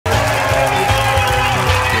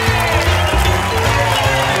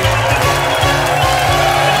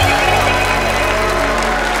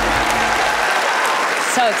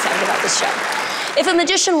this show. If a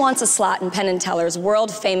magician wants a slot in Penn and Teller's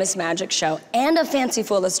world-famous magic show and a fancy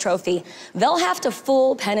Fool Us trophy, they'll have to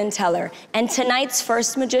fool Penn and Teller. And tonight's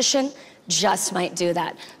first magician just might do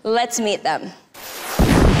that. Let's meet them.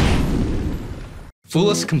 Fool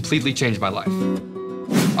Us completely changed my life.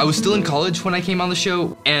 I was still in college when I came on the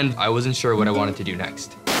show, and I wasn't sure what I wanted to do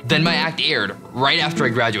next. Then my act aired right after I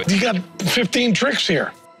graduated. You got 15 tricks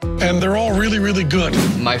here, and they're all really, really good.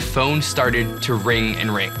 My phone started to ring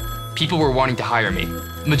and ring. People were wanting to hire me.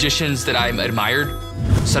 Magicians that I admired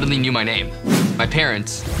suddenly knew my name. My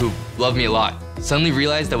parents, who loved me a lot, suddenly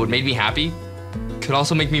realized that what made me happy could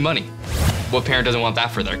also make me money. What parent doesn't want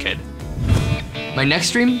that for their kid? My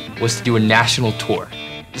next dream was to do a national tour.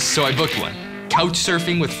 So I booked one, couch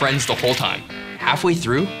surfing with friends the whole time. Halfway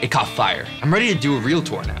through, it caught fire. I'm ready to do a real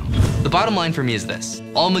tour now. The bottom line for me is this: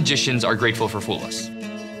 all magicians are grateful for Fool Us.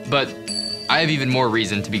 But I have even more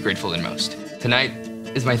reason to be grateful than most. Tonight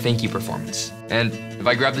is my thank you performance. And if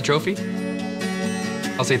I grab the trophy,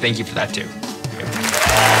 I'll say thank you for that too.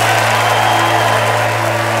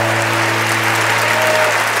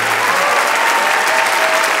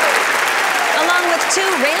 Two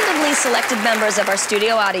randomly selected members of our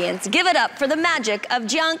studio audience. Give it up for the magic of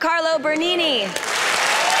Giancarlo Bernini.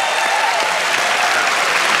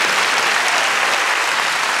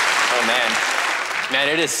 Oh man,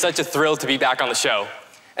 it is such a thrill to be back on the show.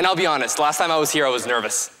 And I'll be honest, last time I was here, I was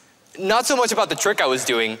nervous. Not so much about the trick I was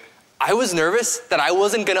doing, I was nervous that I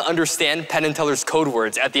wasn't gonna understand Penn and Teller's code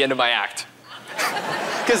words at the end of my act.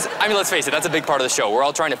 Because, I mean, let's face it, that's a big part of the show. We're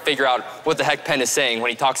all trying to figure out what the heck Penn is saying when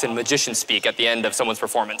he talks in magician speak at the end of someone's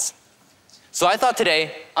performance. So I thought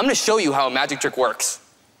today, I'm gonna show you how a magic trick works.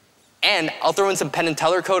 And I'll throw in some Penn and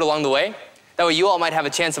Teller code along the way. That way you all might have a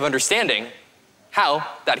chance of understanding how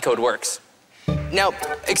that code works. Now,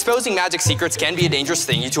 exposing magic secrets can be a dangerous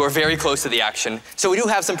thing. You two are very close to the action. So we do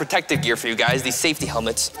have some protective gear for you guys, these safety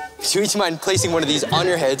helmets. So you each mind placing one of these on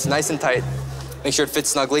your heads, nice and tight. Make sure it fits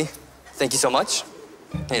snugly. Thank you so much.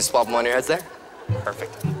 Can you swap them on your heads there?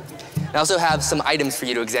 Perfect. I also have some items for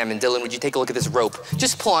you to examine. Dylan, would you take a look at this rope?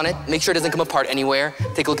 Just pull on it, make sure it doesn't come apart anywhere.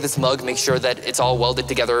 Take a look at this mug, make sure that it's all welded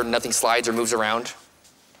together, nothing slides or moves around.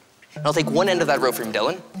 And I'll take one end of that rope from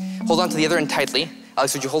Dylan. Hold on to the other end tightly.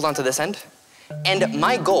 Alex, would you hold on to this end? And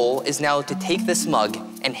my goal is now to take this mug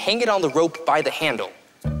and hang it on the rope by the handle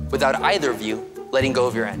without either of you letting go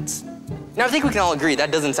of your ends. Now, I think we can all agree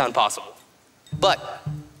that doesn't sound possible. But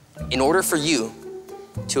in order for you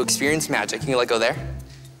to experience magic, can you let go there?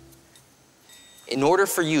 In order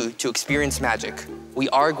for you to experience magic, we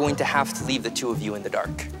are going to have to leave the two of you in the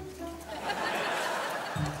dark.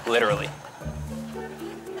 Literally.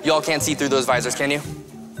 Y'all can't see through those visors, can you?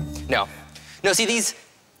 No. No, see, these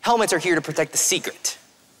helmets are here to protect the secret.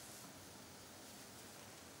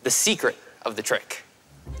 The secret of the trick.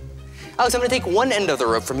 Alex, I'm gonna take one end of the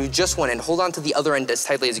rope from you, just one end. Hold on to the other end as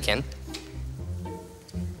tightly as you can.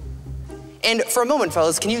 And for a moment,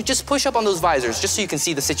 fellas, can you just push up on those visors just so you can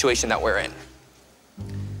see the situation that we're in?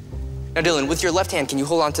 Now, Dylan, with your left hand, can you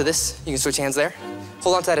hold on to this? You can switch hands there.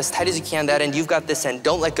 Hold on to that as tight as you can, that end. You've got this end.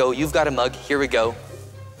 Don't let go. You've got a mug. Here we go.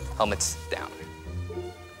 Helmets down.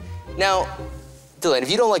 Now, Dylan, if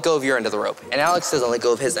you don't let go of your end of the rope, and Alex doesn't let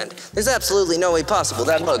go of his end, there's absolutely no way possible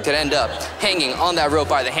that mug could end up hanging on that rope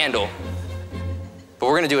by the handle. But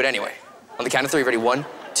we're gonna do it anyway. On the count of three, ready? 1,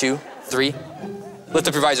 2, 3. Lift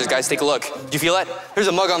up your visors, guys, take a look. Do you feel that? There's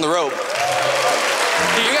a mug on the rope.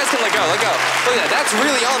 Here, you guys can let go, let go. Look at that, that's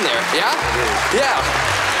really on there, yeah? Yeah.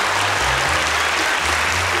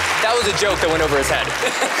 That was a joke that went over his head.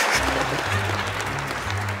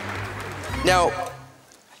 Now,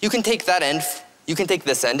 you can take that end, you can take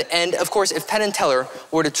this end, and of course, if Penn and Teller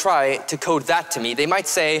were to try to code that to me, they might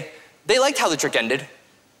say, they liked how the trick ended.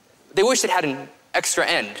 They wish it had an extra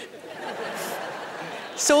end.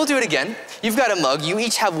 So we'll do it again. You've got a mug, you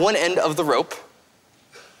each have one end of the rope.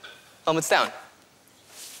 Helmets down.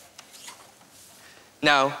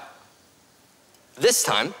 Now, this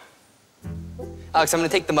time, Alex, I'm gonna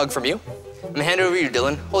take the mug from you. I'm gonna hand it over to you,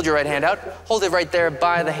 Dylan. Hold your right hand out. Hold it right there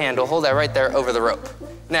by the handle. Hold that right there over the rope.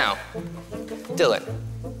 Now, Dylan,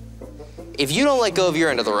 if you don't let go of your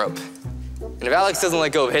end of the rope, and if Alex doesn't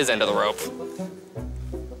let go of his end of the rope,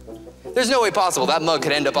 there's no way possible that mug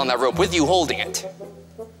could end up on that rope with you holding it.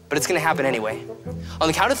 But it's gonna happen anyway. On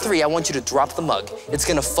the count of 3, I want you to drop the mug. It's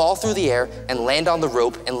gonna fall through the air and land on the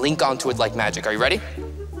rope and link onto it like magic. Are you ready?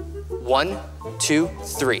 1, 2,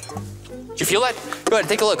 3. Do you feel that? Go ahead,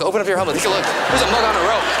 take a look. Open up your helmet, take a look. There's a mug on a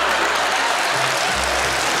rope.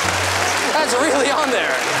 That's really on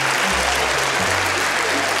there.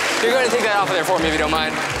 You're going to take that off of there for me if you don't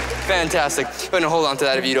mind. Fantastic. Go ahead and hold on to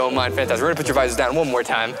that if you don't mind. Fantastic. We're gonna put your visors down one more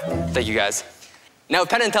time. Thank you, guys. Now, if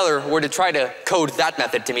Penn and Teller were to try to code that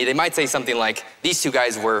method to me, they might say something like, these two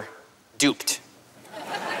guys were duped.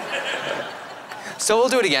 So we'll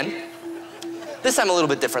do it again. This time a little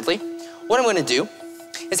bit differently. What I'm gonna do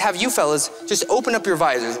is have you fellas just open up your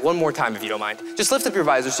visors one more time if you don't mind. Just lift up your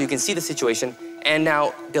visors so you can see the situation. And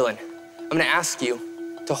now, Dylan, I'm gonna ask you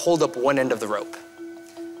to hold up one end of the rope.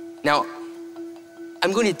 Now,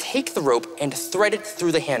 I'm going to take the rope and thread it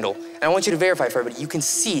through the handle. And I want you to verify for everybody, you can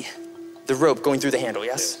see the rope going through the handle,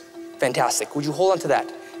 yes? Fantastic. Would you hold on to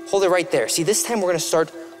that? Hold it right there. See, this time we're gonna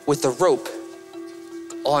start with the rope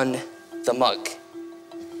on the mug.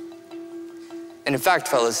 And in fact,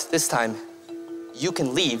 fellas, this time, you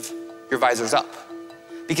can leave your visors up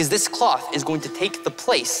because this cloth is going to take the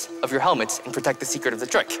place of your helmets and protect the secret of the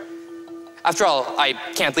trick. After all, I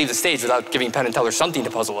can't leave the stage without giving Penn and Teller something to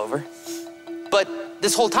puzzle over. But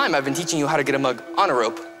this whole time I've been teaching you how to get a mug on a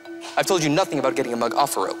rope. I've told you nothing about getting a mug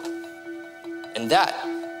off a rope. And that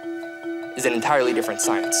is an entirely different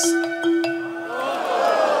science.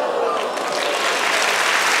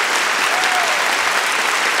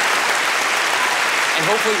 And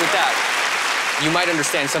hopefully with that, you might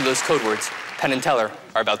understand some of those code words Penn and Teller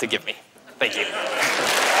are about to give me. Thank you.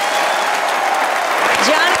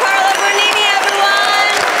 Giancarlo Bernini, everyone!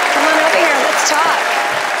 Come on over here, let's talk.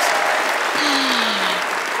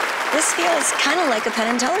 This feels kind of like a Penn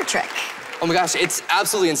and Teller trick. Oh my gosh, it's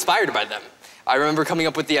absolutely inspired by them. I remember coming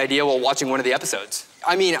up with the idea while watching one of the episodes.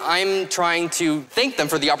 I mean, I'm trying to thank them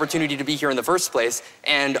for the opportunity to be here in the first place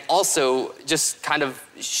and also just kind of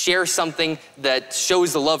share something that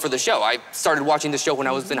shows the love for the show. I started watching the show when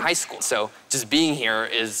I was in high school, so just being here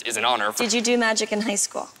is an honor. Did you do magic in high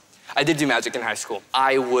school? I did do magic in high school.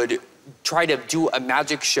 I would try to do a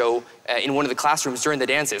magic show in one of the classrooms during the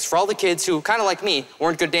dances. For all the kids who, kind of like me,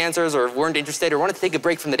 weren't good dancers or weren't interested or wanted to take a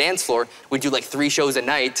break from the dance floor, we'd do like 3 shows a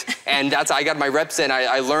night. And that's how I got my reps in.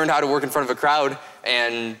 I learned how to work in front of a crowd.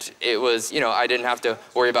 And it was, I didn't have to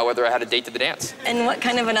worry about whether I had a date to the dance. And what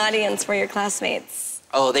kind of an audience were your classmates?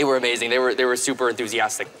 Oh, they were amazing. They were super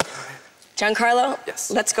enthusiastic. Giancarlo, yes.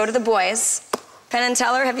 Let's go to the boys. Penn and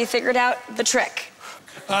Teller, have you figured out the trick?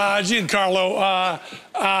 Giancarlo,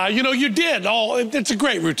 you did. It's a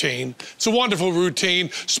great routine. It's a wonderful routine,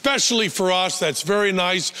 especially for us. That's very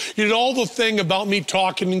nice. You did all the thing about me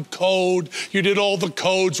talking in code. You did all the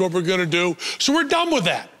codes, what we're going to do. So we're done with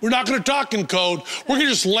that. We're not going to talk in code. We're going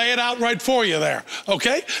to just lay it out right for you there,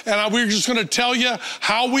 okay? And we're just going to tell you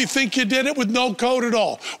how we think you did it with no code at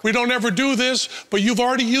all. We don't ever do this, but you've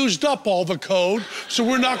already used up all the code, so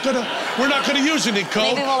we're not going to use any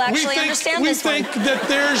code. Maybe we'll actually understand this one. We think that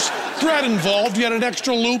there's thread involved. You had an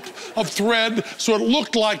extra loop of thread, so it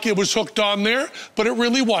looked like it was hooked on there, but it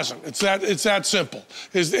really wasn't. It's that simple.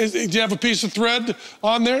 Do you have a piece of thread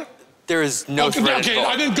on there? There is no thread Okay,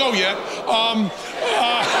 involved. I didn't go yet.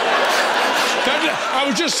 I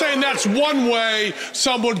was just saying that's one way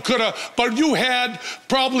someone could have, but you had,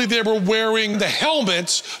 probably they were wearing the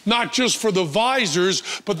helmets, not just for the visors,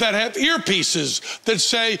 but that have earpieces that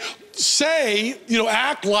say,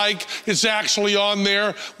 act like it's actually on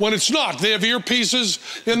there when it's not. They have earpieces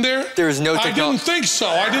in there? There is no technology. I didn't think so.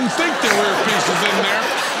 I didn't think there were earpieces in there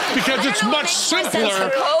because it's much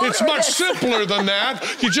simpler. It's much simpler than that.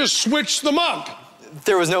 You just switch the mug.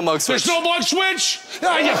 There was no mug switch. There's no mug switch?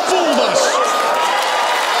 Ah, you fooled us.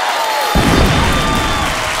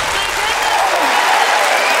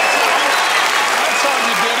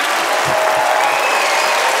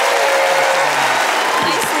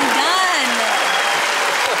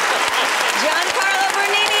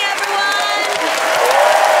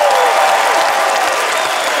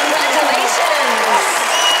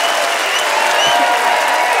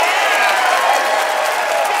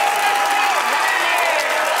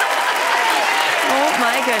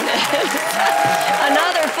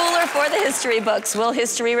 Another fooler for the history books. Will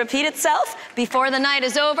history repeat itself before the night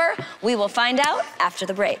is over? We will find out after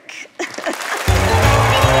the break.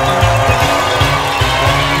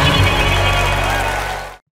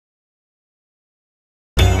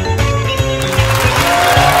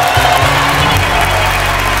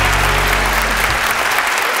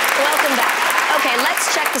 Welcome back. Okay,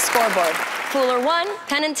 let's check the scoreboard. Fooler 1,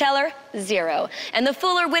 Penn and Teller 0. And the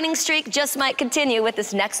Fooler winning streak just might continue with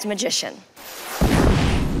this next magician.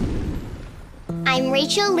 I'm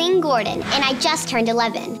Rachel Ling Gordon, and I just turned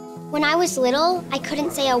 11. When I was little, I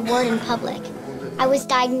couldn't say a word in public. I was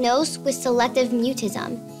diagnosed with selective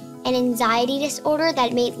mutism, an anxiety disorder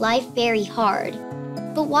that made life very hard.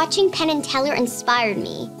 But watching Penn and Teller inspired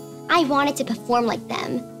me. I wanted to perform like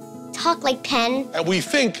them, talk like Penn. And we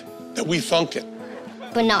think that we thunk it.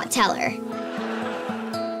 but not Teller.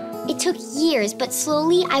 It took years, but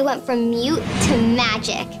slowly I went from mute to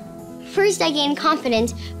magic. First, I gained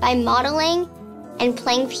confidence by modeling and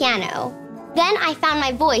playing piano. Then I found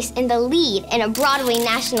my voice in the lead in a Broadway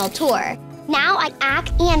national tour. Now I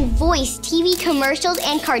act and voice TV commercials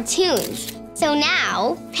and cartoons. So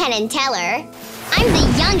now, Penn and Teller, I'm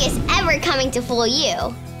the youngest ever coming to fool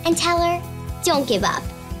you. And Teller, don't give up.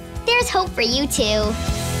 There's hope for you too.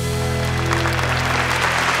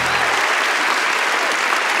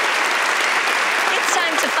 It's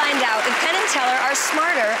time to find out if Penn and Teller are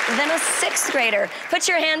smarter than a 6th grader. Put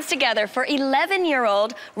your hands together for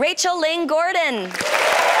 11-year-old Rachel Ling Gordon.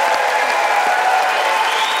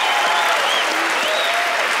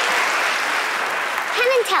 Penn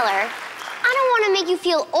and Teller, I don't want to make you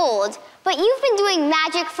feel old, but you've been doing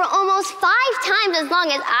magic for almost 5 times as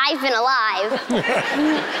long as I've been alive.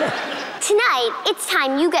 Tonight, it's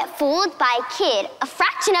time you get fooled by a kid a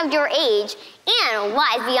fraction of your age and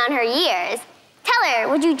wise beyond her years. Teller,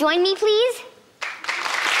 would you join me, please?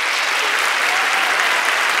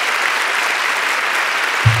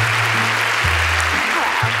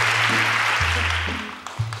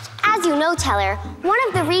 Hello. As you know, Teller, one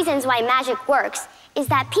of the reasons why magic works is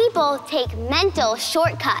that people take mental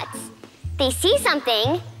shortcuts. They see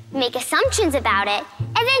something, make assumptions about it,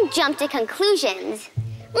 and then jump to conclusions.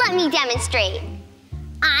 Let me demonstrate.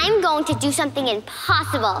 I'm going to do something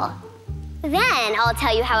impossible. Then I'll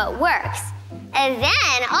tell you how it works. And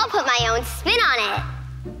then I'll put my own spin on it.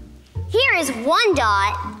 Here is 1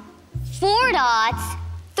 dot, 4 dots,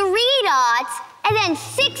 3 dots, and then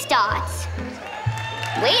 6 dots.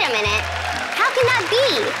 Wait a minute, how can that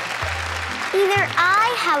be? Either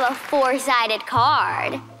I have a 4-sided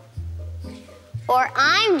card, or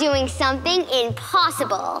I'm doing something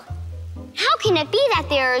impossible. How can it be that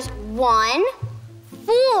there's 1,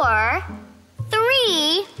 4,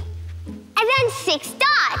 3, and then 6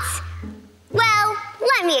 dots? Well,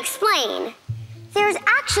 let me explain. There's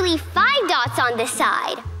actually 5 dots on this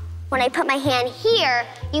side. When I put my hand here,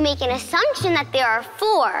 you make an assumption that there are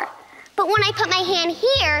 4. But when I put my hand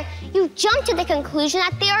here, you jump to the conclusion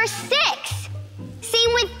that there are 6.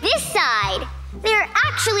 Same with this side. There are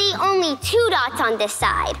actually only 2 dots on this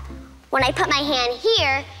side. When I put my hand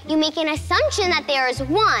here, you make an assumption that there is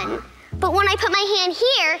 1. But when I put my hand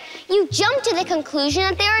here, you jump to the conclusion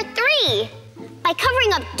that there are 3. By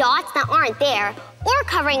covering up dots that aren't there, or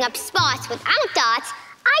covering up spots without dots,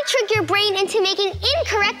 I trick your brain into making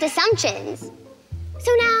incorrect assumptions.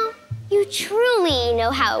 So now, you truly know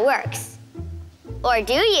how it works. Or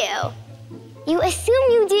do you? You assume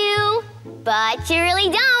you do, but you really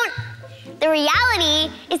don't. The reality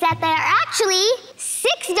is that there are actually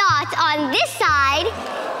 6 dots on this side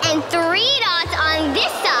and 3 dots on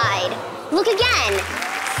this side. Look again,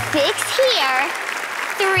 6 here,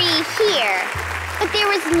 3 here. But there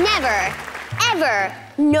was never, ever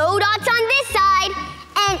no dots on this side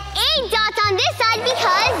and 8 dots on this side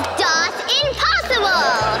because dots impossible.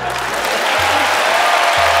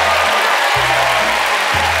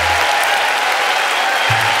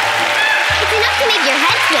 It's enough to make your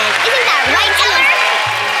head spin. Isn't that right, Teller?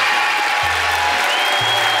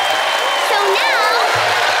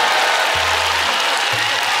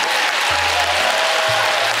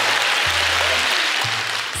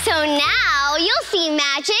 So now you'll see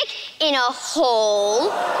magic in a whole new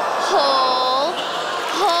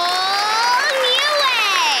way.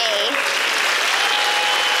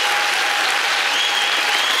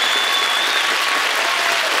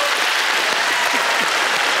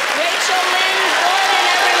 Rachel Ling Gordon,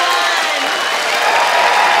 everyone.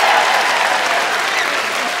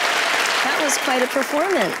 That was quite a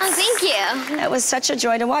performance. Oh, thank you. That was such a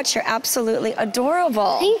joy to watch. You're absolutely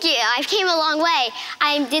adorable. Thank you. I came a long way.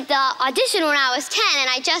 I did the audition when I was 10 and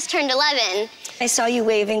I just turned 11. I saw you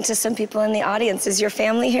waving to some people in the audience. Is your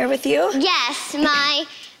family here with you? Yes, my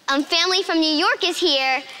family from New York is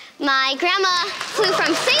here. My grandma flew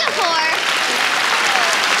from Singapore.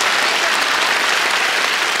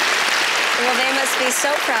 Well, they must be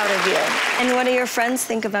so proud of you. And what do your friends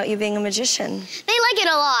think about you being a magician? They like it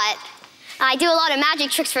a lot. I do a lot of magic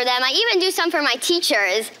tricks for them. I even do some for my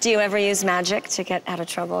teachers. Do you ever use magic to get out of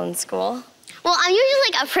trouble in school? Well, I'm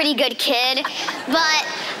usually like a pretty good kid, but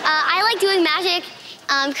I like doing magic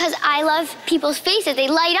because I love people's faces. They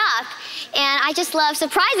light up, and I just love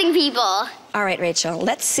surprising people. All right, Rachel,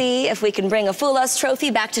 let's see if we can bring a Fool Us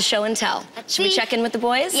trophy back to show and tell. Should we check in with the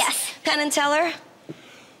boys? Yes. Penn and Teller?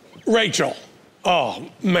 Rachel, oh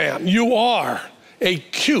man, you are a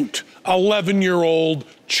cute 11-year-old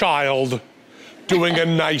child doing a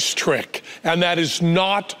nice trick. And that is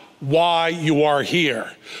not why you are here.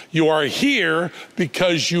 You are here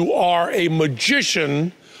because you are a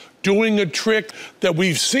magician doing a trick that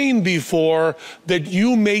we've seen before, that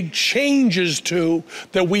you made changes to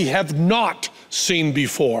that we have not seen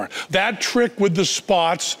before. That trick with the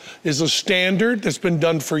spots is a standard that's been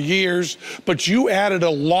done for years, but you added a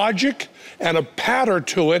logic and a pattern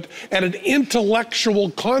to it and an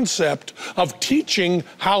intellectual concept of teaching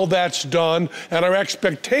how that's done and our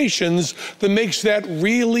expectations that makes that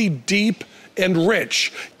really deep and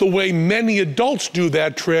rich. The way many adults do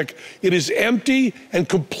that trick, it is empty and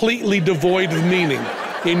completely devoid of meaning.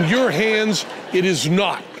 In your hands, it is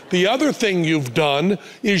not. The other thing you've done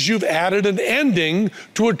is you've added an ending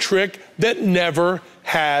to a trick that never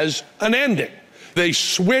has an ending. They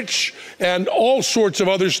switch and all sorts of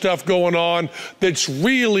other stuff going on that's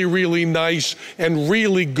really, really nice and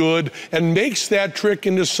really good and makes that trick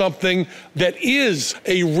into something that is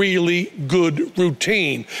a really good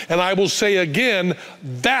routine. And I will say again,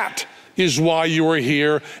 that is why you are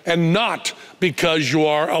here and not because you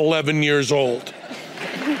are 11 years old.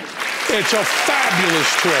 It's a fabulous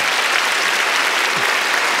trick.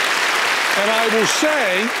 And I will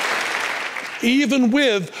say, even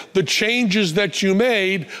with the changes that you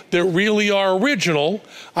made that really are original,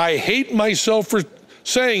 I hate myself for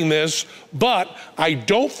saying this, but I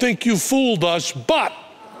don't think you fooled us, but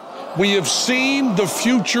we have seen the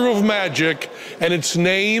future of magic, and its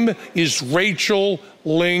name is Rachel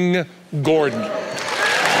Ling Gordon.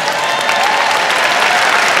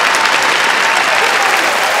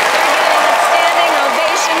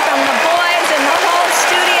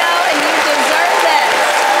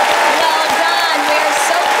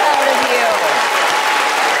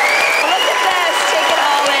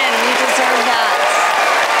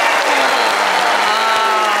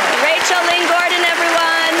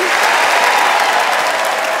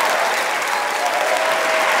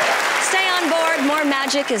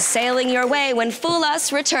 Magic is sailing your way when Fool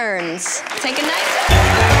Us returns. Take a night.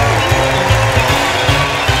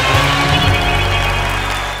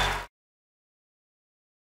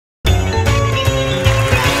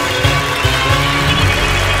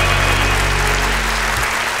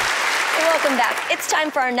 Welcome back. It's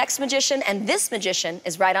time for our next magician, and this magician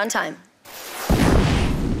is right on time.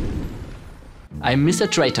 I'm Mr.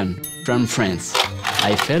 Triton from France.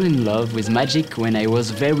 I fell in love with magic when I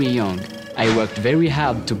was very young. I worked very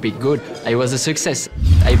hard to be good. I was a success.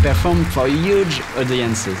 I performed for huge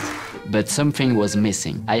audiences. But something was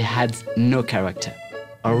missing. I had no character.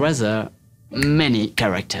 Or rather, many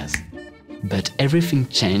characters. But everything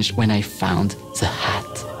changed when I found the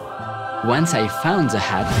hat. Once I found the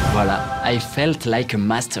hat, voila, I felt like a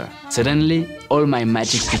master. Suddenly, all my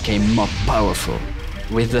magic became more powerful.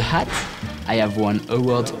 With the hat, I have won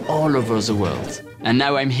awards all over the world. And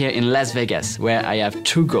now I'm here in Las Vegas, where I have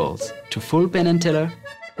two goals: to fool Penn and Teller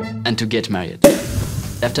and to get married.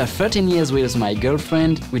 After 13 years with my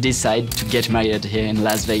girlfriend, we decided to get married here in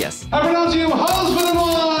Las Vegas. I pronounce you husband and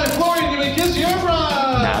wife. Florian, you may kiss your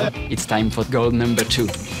bride. Now it's time for goal number 2.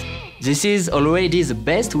 This is already the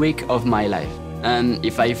best week of my life. And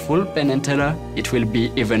if I fool Penn and Teller, it will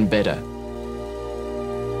be even better.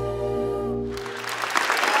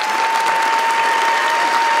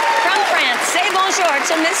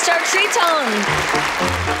 To Mr. Triton.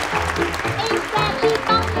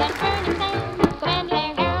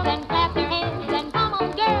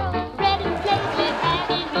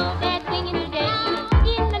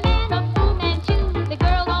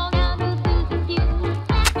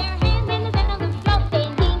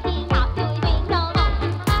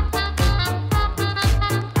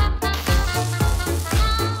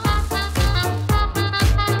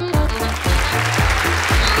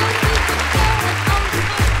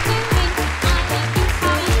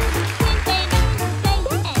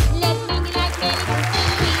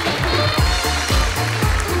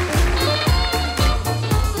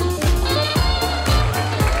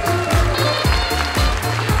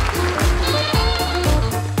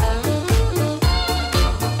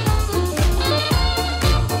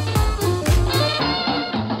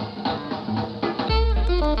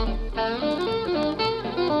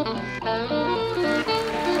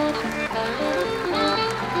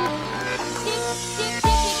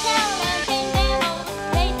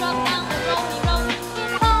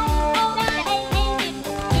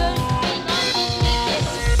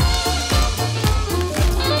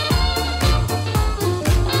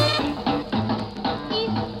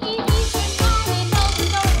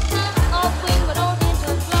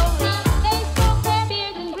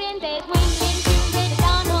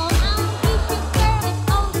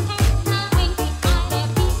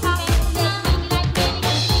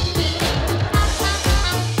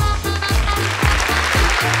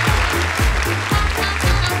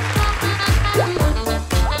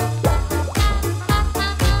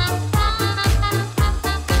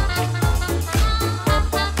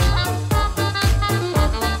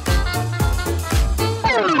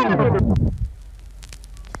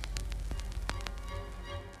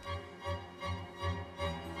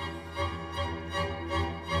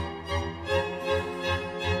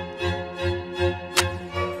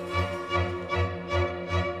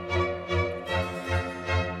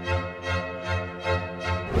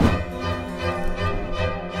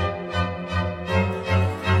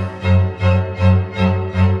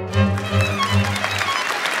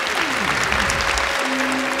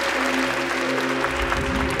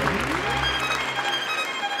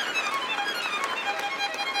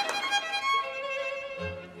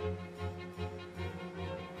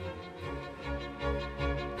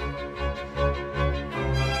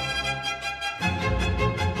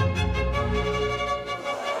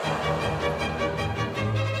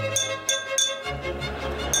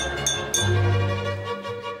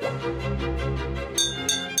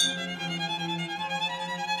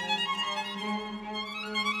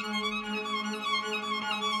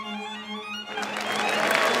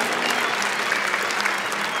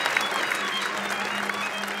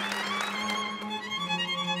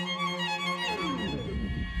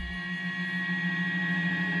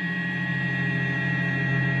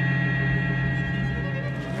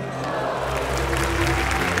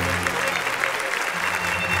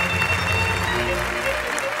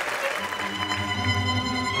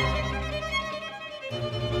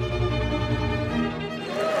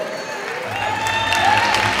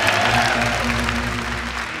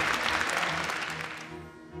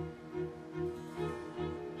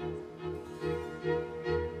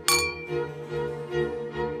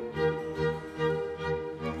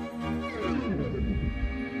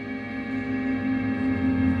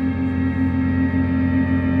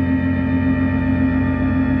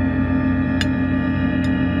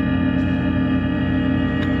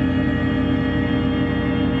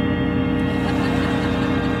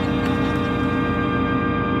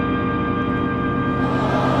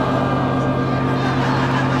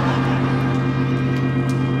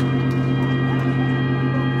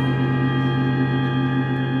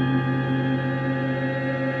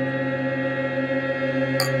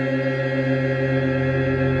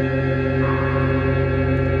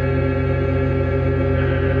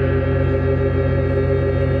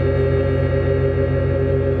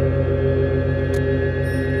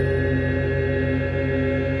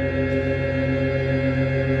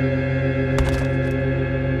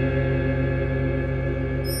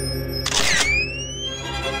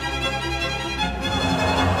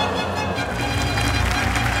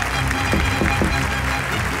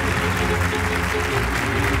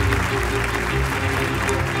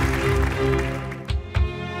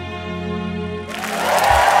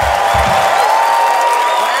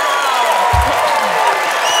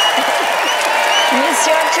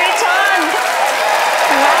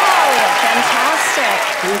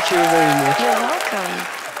 Thank you very much. You're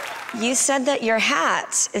welcome. You said that your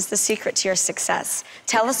hat is the secret to your success.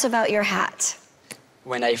 Tell us about your hat.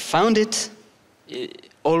 When I found it, it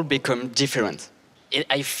all became different.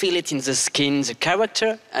 I feel it in the skin, the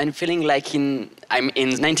character. I'm feeling like I'm in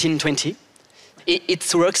 1920.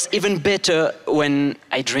 It works even better when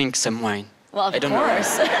I drink some wine. Well, of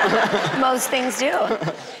course. Most things do.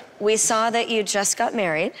 We saw that you just got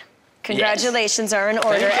married. Congratulations are in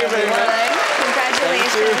order, Thank you very everyone. much.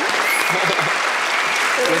 Congratulations.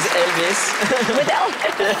 With Elvis. With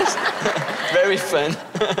Elvis. Very fun.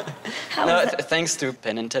 How was it? Thanks to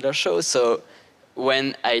Penn and Teller show. So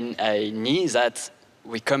when I knew that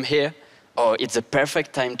we come here, it's the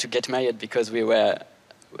perfect time to get married because we were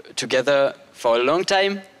together for a long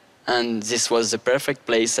time, and this was the perfect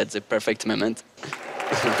place at the perfect moment.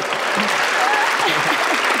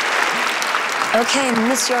 Okay,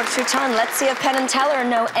 Monsieur Triton, let's see if Penn and Teller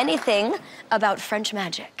know anything about French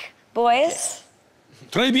magic. Boys?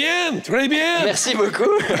 Très bien, très bien. Merci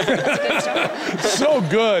beaucoup. So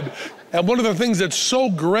good. And one of the things that's so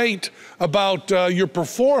great about your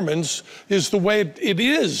performance is the way it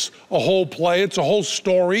is a whole play, it's a whole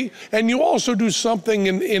story. And you also do something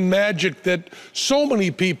in magic that so many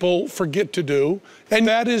people forget to do, and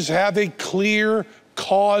that is have a clear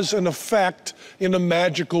cause and effect in a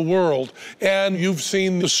magical world. And you've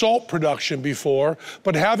seen the salt production before,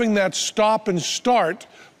 but having that stop and start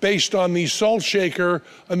based on the salt shaker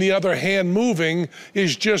and the other hand moving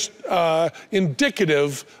is just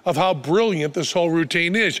indicative of how brilliant this whole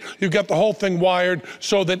routine is. You've got the whole thing wired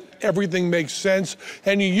so that everything makes sense,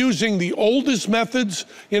 and you're using the oldest methods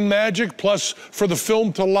in magic, plus for the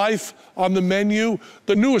film to life on the menu,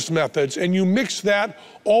 the newest methods, and you mix that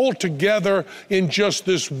all together in just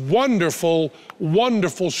this wonderful,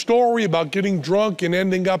 wonderful story about getting drunk and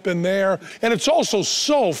ending up in there. And it's also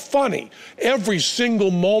so funny. Every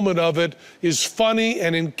single moment of it is funny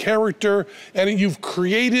and in character, and you've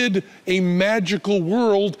created a magical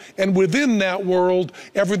world, and within that world,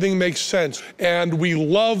 everything makes sense. And we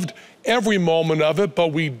loved every moment of it,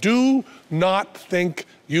 but we do not think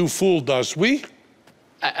you fooled us. We?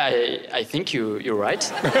 I think you're right.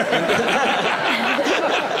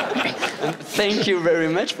 Thank you very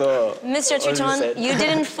much for Mr. all you Triton, said. you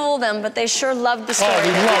didn't fool them, but they sure loved the story.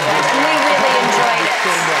 we loved it. And we really enjoyed it.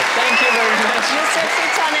 Thank you very much. Mr.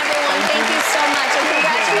 Triton, everyone, thank you so much, and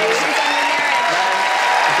congratulations on your marriage.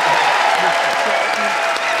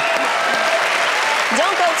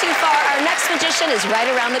 Don't go too far. Our next magician is right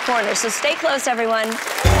around the corner, so stay close, everyone.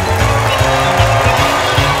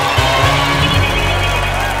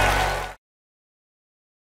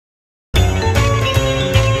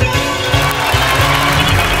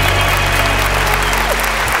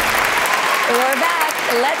 We're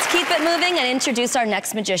back. Let's keep it moving and introduce our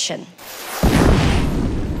next magician.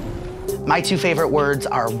 My two favorite words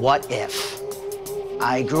are what if.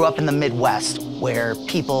 I grew up in the Midwest where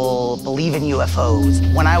people believe in UFOs.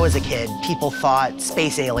 When I was a kid, people thought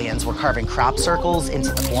space aliens were carving crop circles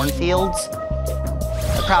into the cornfields.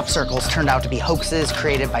 The crop circles turned out to be hoaxes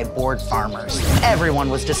created by bored farmers. Everyone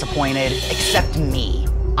was disappointed except me.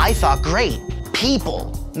 I thought, great,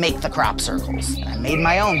 people make the crop circles. I made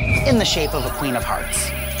my own in the shape of a Queen of Hearts.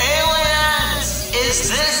 Aliens, is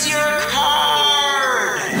this your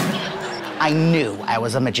card? I knew I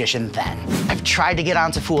was a magician then. I've tried to get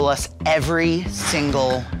on to fool us every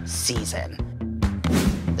single season.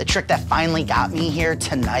 The trick that finally got me here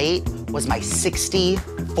tonight was my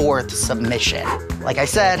 64th submission. Like I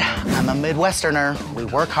said, I'm a Midwesterner. We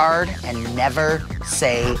work hard and never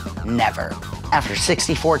say never. After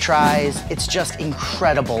 64 tries, it's just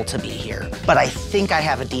incredible to be here. But I think I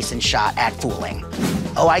have a decent shot at fooling.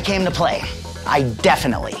 Oh, I came to play. I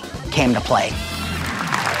definitely came to play.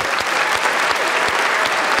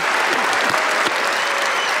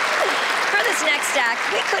 For this next act,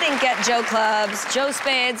 we couldn't get Joe Clubs, Joe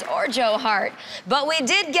Spades, or Joe Hart, but we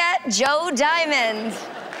did get Joe Diamond.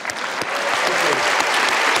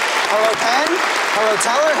 Hello, Penn. Hello,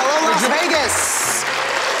 Teller. Hello, Las Vegas.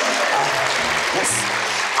 Yes,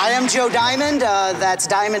 I am Joe Diamond. That's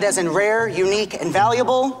diamond as in rare, unique, and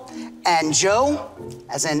valuable. And Joe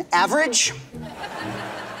as in average.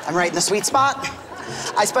 I'm right in the sweet spot.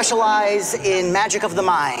 I specialize in magic of the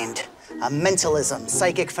mind, mentalism,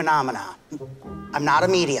 psychic phenomena. I'm not a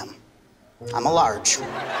medium. I'm a large.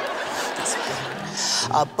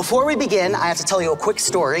 Before we begin, I have to tell you a quick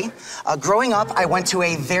story. Growing up, I went to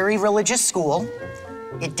a very religious school.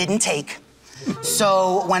 It didn't take.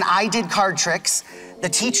 So when I did card tricks, the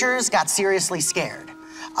teachers got seriously scared.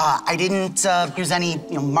 I didn't use any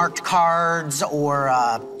marked cards or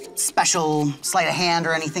special sleight of hand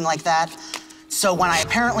or anything like that. So when I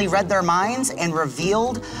apparently read their minds and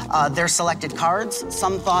revealed their selected cards,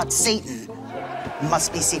 some thought Satan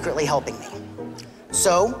must be secretly helping me.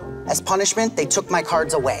 So, as punishment, they took my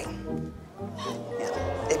cards away.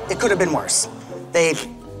 Yeah, it could have been worse. They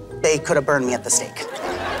could have burned me at the stake.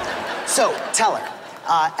 So, Teller,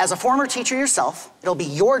 as a former teacher yourself, it'll be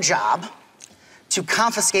your job to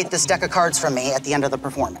confiscate this deck of cards from me at the end of the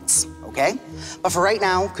performance, okay? But for right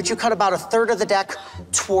now, could you cut about 1/3 of the deck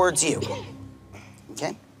towards you?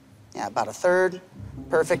 Okay? Yeah, about 1/3.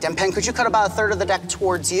 Perfect. And Penn, could you cut about 1/3 of the deck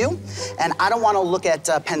towards you? And I don't want to look at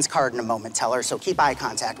Penn's card in a moment, Teller, so keep eye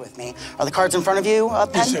contact with me. Are the cards in front of you, Penn?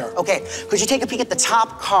 Yes, sir. Okay. Could you take a peek at the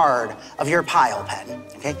top card of your pile, Penn?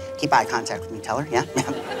 Okay? Keep eye contact with me, Teller. Yeah?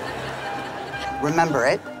 Remember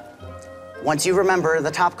it. Once you remember the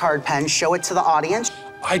top card, Penn, show it to the audience.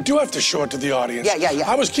 I do have to show it to the audience. Yeah.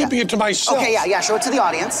 I was keeping it to myself. Okay, yeah, show it to the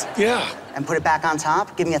audience. Yeah. And put it back on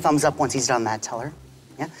top. Give me a thumbs up once he's done that, Teller.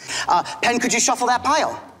 Yeah. Penn, could you shuffle that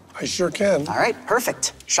pile? I sure can. All right,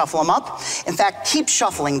 perfect. Shuffle them up. In fact, keep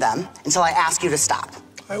shuffling them until I ask you to stop.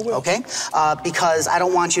 I will. Okay? Because I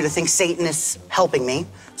don't want you to think Satan is helping me,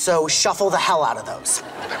 so shuffle the hell out of those.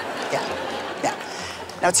 Yeah.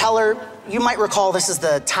 Now, Teller, you might recall this is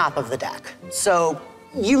the top of the deck. So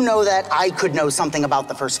you know that I could know something about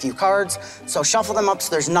the first few cards, so shuffle them up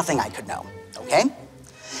so there's nothing I could know, okay?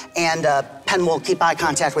 And Penn will keep eye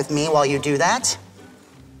contact with me while you do that.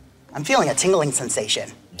 I'm feeling a tingling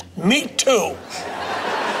sensation. Me too.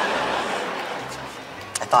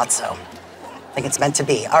 I thought so. I think it's meant to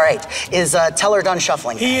be. All right, is Teller done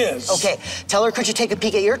shuffling? He is. Okay, Teller, could you take a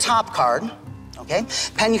peek at your top card? Okay,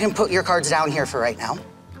 Penn, you can put your cards down here for right now.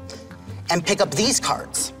 And pick up these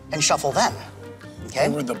cards and shuffle them, okay?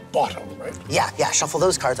 They were the bottom, right? Yeah, shuffle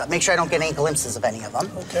those cards up. Make sure I don't get any glimpses of any of them.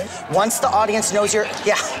 Okay. Once the audience knows your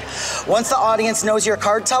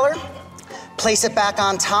card, Teller, place it back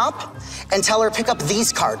on top, and Teller, pick up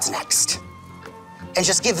these cards next. And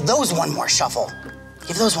just give those one more shuffle.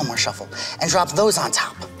 Give those one more shuffle, and drop those on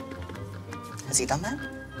top. Has he done that?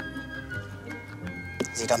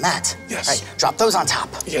 Has he done that? Yes. All right, drop those on top.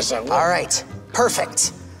 Yes, I will. All right,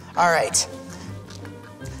 perfect. All right.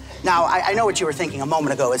 Now, I know what you were thinking a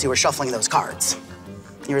moment ago as you were shuffling those cards.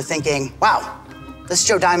 You were thinking, wow, this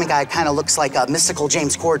Joe Diamond guy kind of looks like a mystical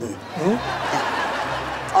James Gordon. Hmm?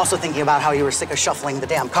 Yeah. Also thinking about how you were sick of shuffling the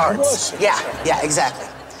damn cards. I was. Yeah, exactly.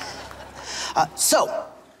 So,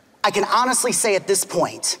 I can honestly say at this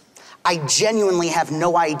point, I genuinely have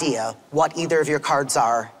no idea what either of your cards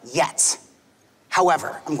are yet.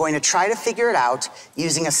 However, I'm going to try to figure it out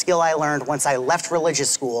using a skill I learned once I left religious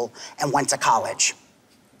school and went to college.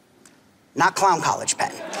 Not clown college,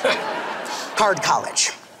 Penn. Card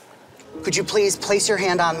college. Could you please place your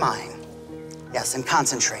hand on mine? Yes, and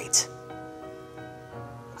concentrate.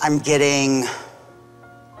 I'm getting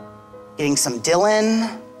some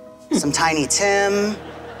Dylan, some Tiny Tim,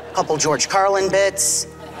 a couple George Carlin bits.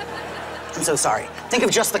 I'm so sorry. Think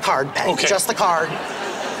of just the card, Penn. Okay. Just the card.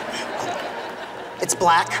 It's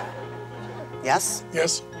black. Yes?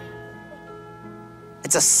 Yes.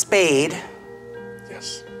 It's a spade.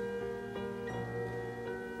 Yes.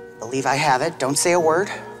 Believe I have it. Don't say a word.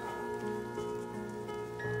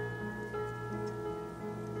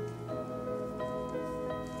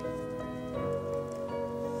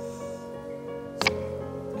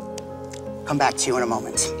 Come back to you in a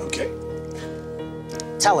moment. Okay.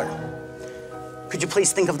 Teller, could you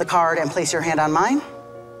please think of the card and place your hand on mine?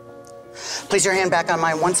 Place your hand back on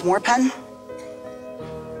mine once more, Penn.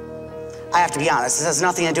 I have to be honest, this has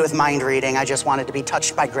nothing to do with mind reading. I just wanted to be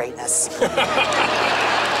touched by greatness.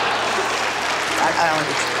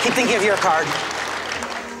 Keep thinking of your card.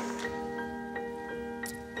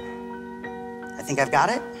 I think I've got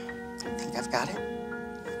it.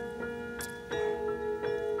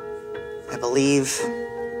 I believe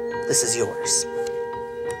this is yours.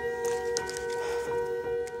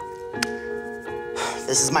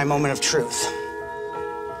 This is my moment of truth.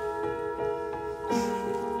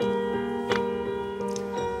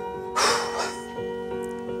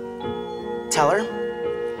 Teller,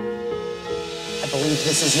 I believe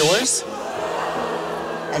this is yours.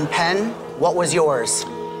 And Penn, what was yours?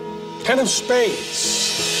 10 of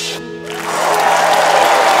spades.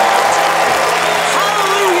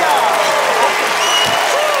 Hallelujah!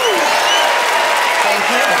 Thank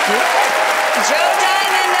you. Joe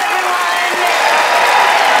Diamond, everyone!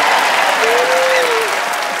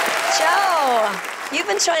 Joe, you've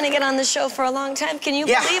been trying to get on the show for a long time. Can you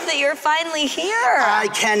believe that you're finally here? I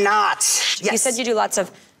cannot. Yes. You said you do lots of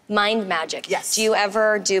mind magic. Yes. Do you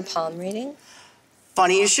ever do palm reading?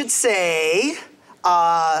 Funny you should say.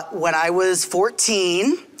 When I was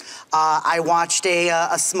 14, I watched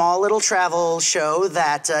a small little travel show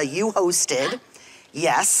that you hosted.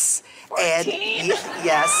 Yes. 14. And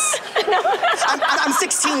yes. I'm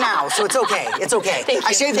 16 now, so it's okay. It's okay. Thank you.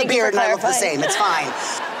 I shaved the beard and I look the same. It's fine.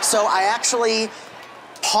 So I actually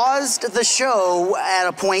paused the show at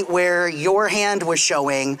a point where your hand was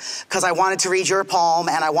showing because I wanted to read your palm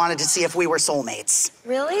and I wanted to see if we were soulmates.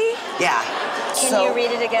 Really? Yeah. Can you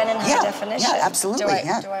read it again in high definition? Yeah, absolutely. Do I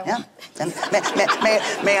Yeah. want? And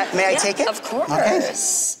may I take it? Of course. Okay.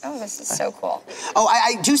 Oh, this is so cool. Oh,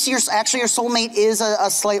 I do see your soulmate is a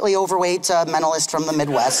slightly overweight mentalist from the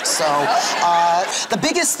Midwest. So the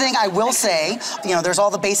biggest thing I will say, there's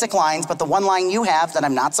all the basic lines, but the one line you have that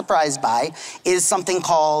I'm not surprised by is something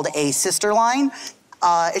called a sister line.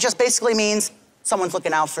 It just basically means someone's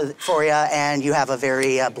looking out for you and you have a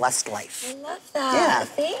very blessed life. I love that. Yeah.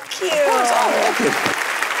 Thank you. Thank you.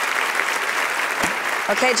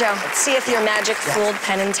 Okay, Joe, let's see if your magic fooled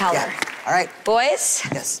Penn and Teller. Yeah. All right. Boys?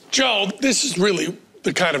 Yes. Joe, this is really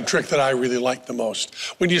the kind of trick that I really like the most.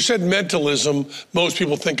 When you said mentalism, most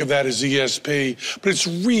people think of that as ESP, but it's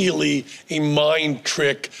really a mind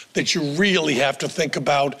trick that you really have to think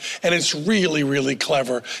about, and it's really, really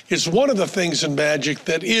clever. It's one of the things in magic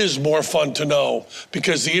that is more fun to know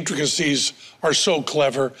because the intricacies are so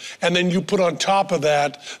clever, and then you put on top of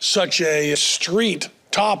that such a street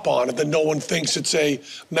top on it that no one thinks it's a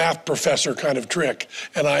math professor kind of trick.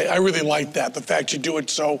 And I really like that, the fact you do it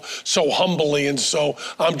so humbly and so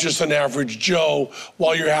I'm just an average Joe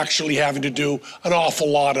while you're actually having to do an awful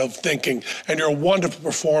lot of thinking. And you're a wonderful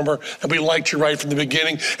performer and we liked you right from the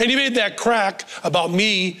beginning. And you made that crack about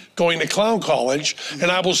me going to clown college.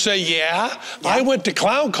 And I will say, yeah, I went to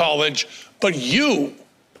clown college, but you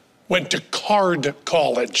went to card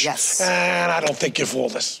college. Yes. And I don't think you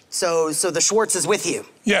fooled us. So the Schwartz is with you.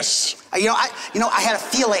 Yes. I had a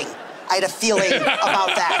feeling. I had a feeling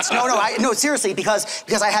about that. No, seriously, because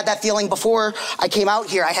I had that feeling before I came out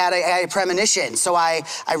here. I had a premonition. So I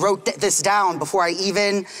wrote this down before I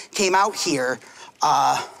even came out here.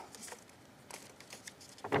 Absolutely.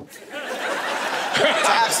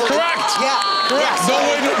 Correct. Yeah. Correct.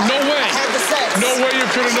 No way. I had the sense. No way you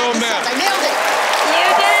could have known that. I nailed it. You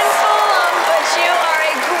didn't fool them, but you are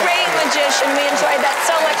a great magician. We enjoyed that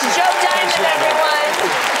so much. Joe Diamond, everyone.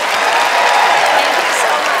 Thank you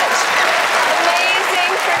so much.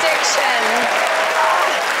 Amazing prediction.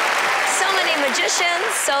 So many magicians,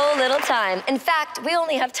 so little time. In fact, we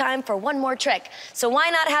only have time for one more trick. So why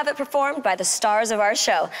not have it performed by the stars of our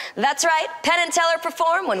show? That's right, Penn and Teller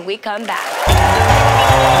perform when we come back.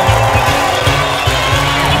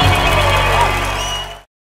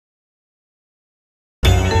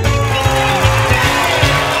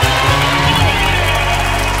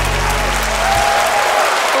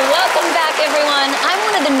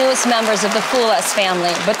 Members of the Fool Us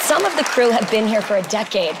family, but some of the crew have been here for a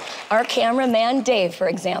decade. Our cameraman, Dave, for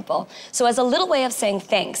example. So as a little way of saying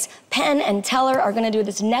thanks, Penn and Teller are gonna do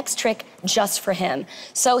this next trick just for him.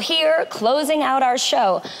 So here, closing out our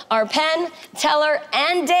show, are Penn, Teller,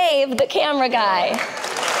 and Dave, the camera guy.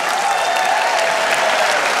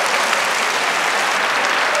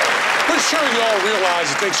 I'm sure you all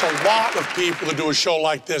realize it takes a lot of people to do a show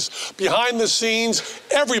like this. Behind the scenes,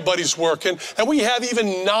 everybody's working, and we have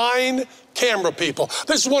even 9 camera people.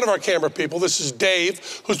 This is one of our camera people. This is Dave,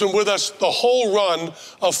 who's been with us the whole run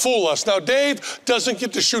of Fool Us. Now, Dave doesn't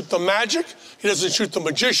get to shoot the magic. He doesn't shoot the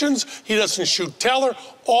magicians. He doesn't shoot Teller.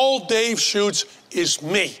 All Dave shoots is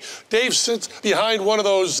me. Dave sits behind one of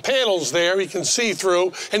those panels there he can see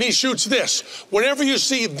through, and he shoots this. Whenever you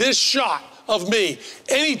see this shot of me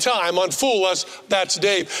anytime on Fool Us, that's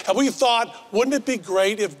Dave. And we thought, wouldn't it be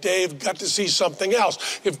great if Dave got to see something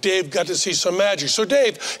else, if Dave got to see some magic? So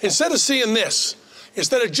Dave, instead of seeing this,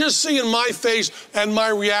 instead of just seeing my face and my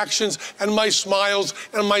reactions and my smiles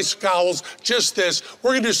and my scowls, just this,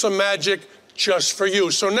 we're gonna do some magic just for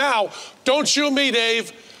you. So now, don't shoot me,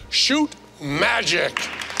 Dave, shoot magic.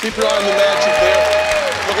 Keep your eye on the magic there.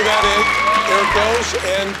 Look at that, there it goes,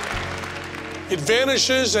 and it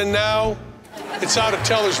vanishes, and now it's out of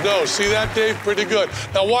Teller's nose. See that, Dave? Pretty good.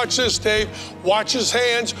 Now watch this, Dave. Watch his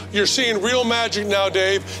hands. You're seeing real magic now,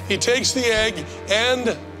 Dave. He takes the egg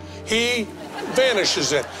and he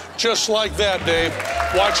vanishes it. Just like that, Dave.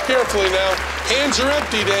 Watch carefully now. Hands are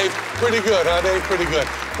empty, Dave. Pretty good, huh, Dave? Pretty good.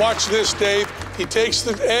 Watch this, Dave. He takes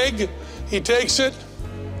the egg. He takes it.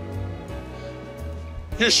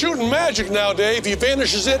 You're shooting magic now, Dave. He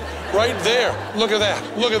vanishes it right there. Look at that.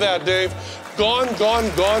 Look at that, Dave. Gone, gone,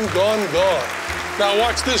 gone, gone, gone. Now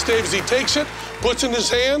watch this, Dave, as he takes it, puts it in his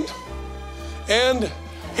hand, and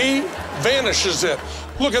he vanishes it.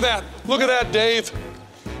 Look at that, Dave.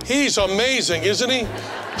 He's amazing, isn't he?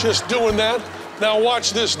 Just doing that. Now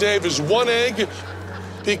watch this, Dave, as one egg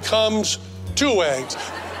becomes 2 eggs.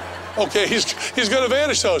 Okay, he's gonna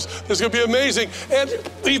vanish those. This is gonna be amazing. And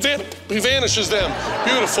he vanishes them.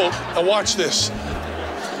 Beautiful. Now watch this.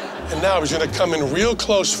 And now he's gonna come in real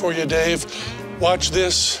close for you, Dave. Watch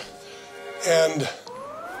this. And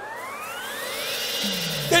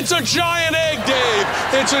it's a giant egg, Dave.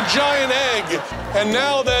 It's a giant egg. And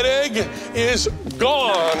now that egg is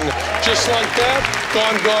gone. Just like that.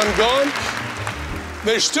 Gone, gone, gone.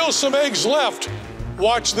 There's still some eggs left.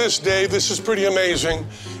 Watch this, Dave. This is pretty amazing.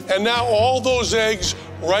 And now all those eggs,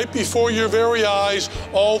 right before your very eyes,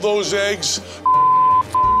 all those eggs,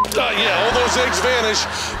 all those eggs vanish.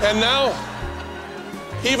 And now,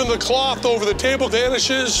 even the cloth over the table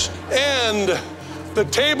vanishes, and the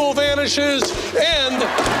table vanishes, and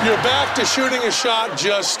you're back to shooting a shot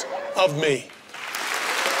just of me.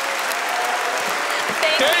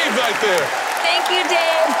 Dave right there. Thank you,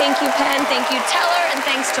 Dave. Thank you, Penn. Thank you, Teller. And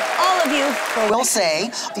thanks to all of you for... I will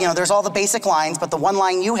say, you know, there's all the basic lines, but the one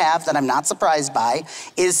line you have that I'm not surprised by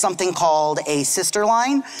is something called a sister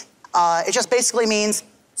line. It just basically means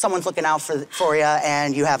someone's looking out for you,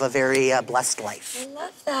 and you have a very blessed life. I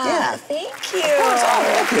love that. Yeah. Thank you.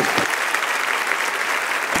 Thank you.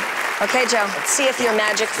 Okay, Joe, let's see if your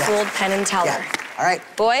magic fooled Penn and Teller. Yeah. All right.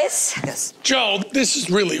 Boys? Yes. Joe, this is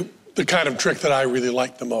really the kind of trick that I really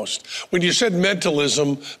like the most. When you said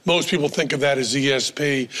mentalism, most people think of that as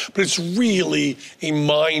ESP, but it's really a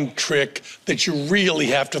mind trick that you really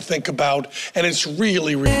have to think about, and it's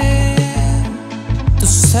really, really... To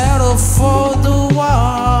settle for the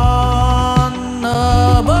one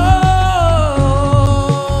above.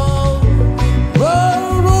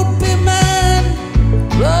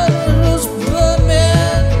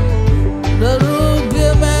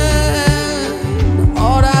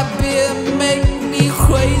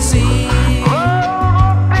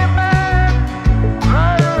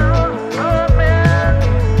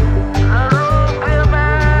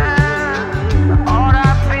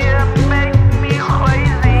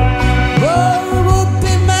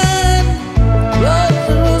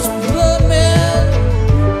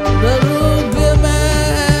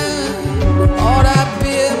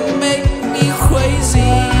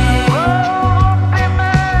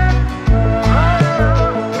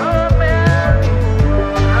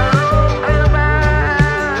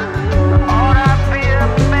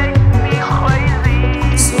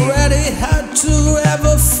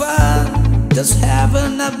 Does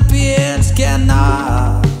heaven appear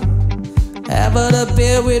cannot ever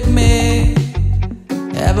bear with me,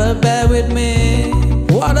 ever bear with me.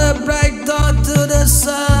 What a bright thought to the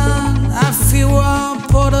sun. I feel one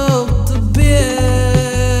part of the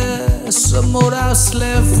beer. Some more I'll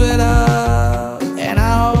slip it up and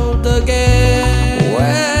out again.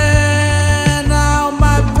 When now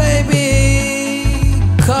my baby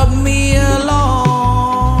cut me along.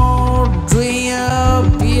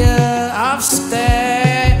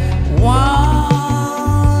 Stay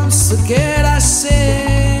once again. I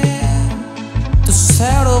sin to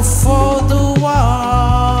settle for the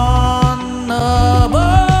one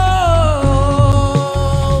above.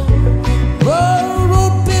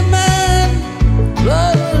 Ruby man,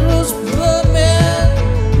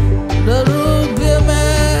 Ruby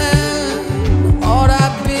man, all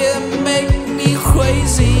that beer make me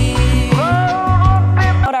crazy.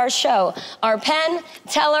 Our show, our Penn,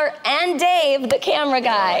 Teller, and Dave, the camera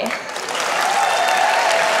guy.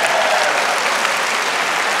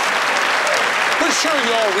 We're sure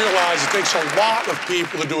you all realize it takes a lot of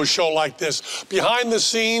people to do a show like this. Behind the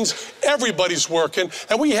scenes, everybody's working,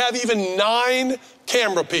 and we have even 9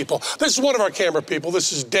 camera people. This is one of our camera people.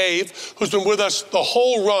 This is Dave, who's been with us the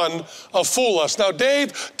whole run of Fool Us. Now,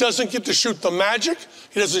 Dave doesn't get to shoot the magic.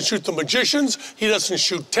 He doesn't shoot the magicians. He doesn't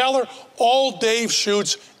shoot Teller. All Dave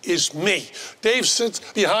shoots is me. Dave sits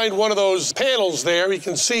behind one of those panels there he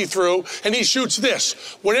can see through, and he shoots this.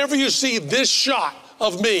 Whenever you see this shot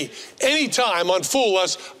of me, anytime on Fool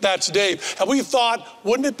Us, that's Dave. And we thought,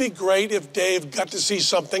 wouldn't it be great if Dave got to see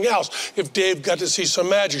something else, if Dave got to see some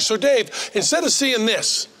magic? So Dave, instead of seeing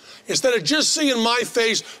this, instead of just seeing my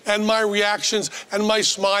face and my reactions and my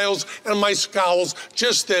smiles and my scowls,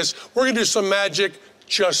 just this, we're gonna do some magic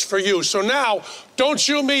just for you. So now, don't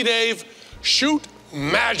shoot me, Dave, shoot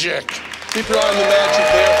magic. Keep your eye on the magic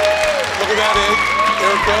there. Look at that egg,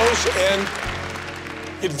 there it goes, and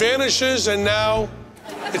it vanishes, and now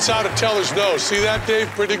it's out of Teller's nose. See that, Dave?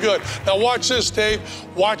 Pretty good. Now watch this, Dave.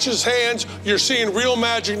 Watch his hands. You're seeing real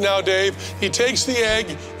magic now, Dave. He takes the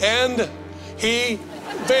egg and he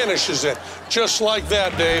vanishes it. Just like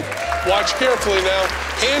that, Dave. Watch carefully now.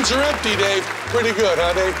 Hands are empty, Dave. Pretty good,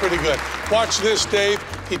 huh, Dave? Pretty good. Watch this, Dave.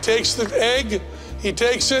 He takes the egg, he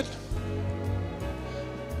takes it.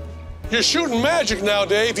 You're shooting magic now,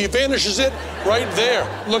 Dave. He vanishes it right there.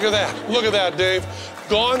 Look at that. Look at that, Dave.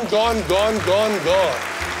 Gone, gone, gone, gone, gone.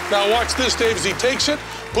 Now watch this, Dave, as he takes it,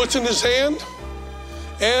 puts it in his hand,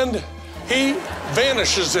 and he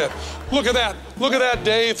vanishes it. Look at that. Look at that,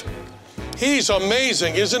 Dave. He's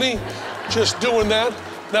amazing, isn't he? Just doing that.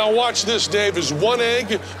 Now watch this, Dave, as one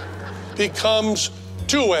egg becomes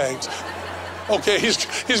 2 eggs. Okay,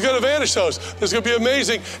 he's gonna vanish those. This is gonna be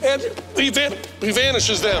amazing. And he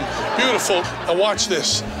vanishes them. Beautiful. Now watch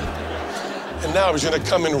this. And now he's gonna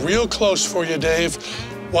come in real close for you, Dave.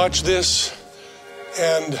 Watch this.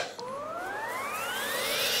 And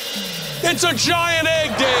it's a giant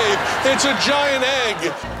egg, Dave. It's a giant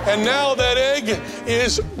egg. And now that egg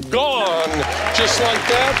is gone. Just like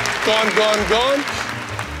that. Gone, gone,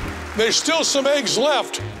 gone. There's still some eggs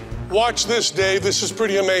left. Watch this, Dave. This is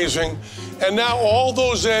pretty amazing. And now all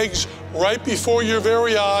those eggs, right before your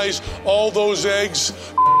very eyes, all those eggs,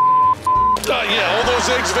 all those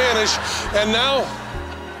eggs vanish. And now,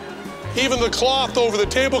 even the cloth over the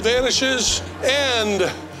table vanishes, and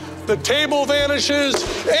the table vanishes,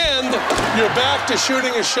 and you're back to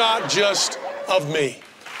shooting a shot just of me.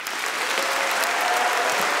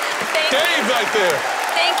 Dave right there.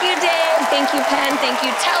 Thank you, Dave. Thank you, Penn. Thank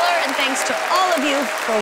you, Teller. And thanks to all of you for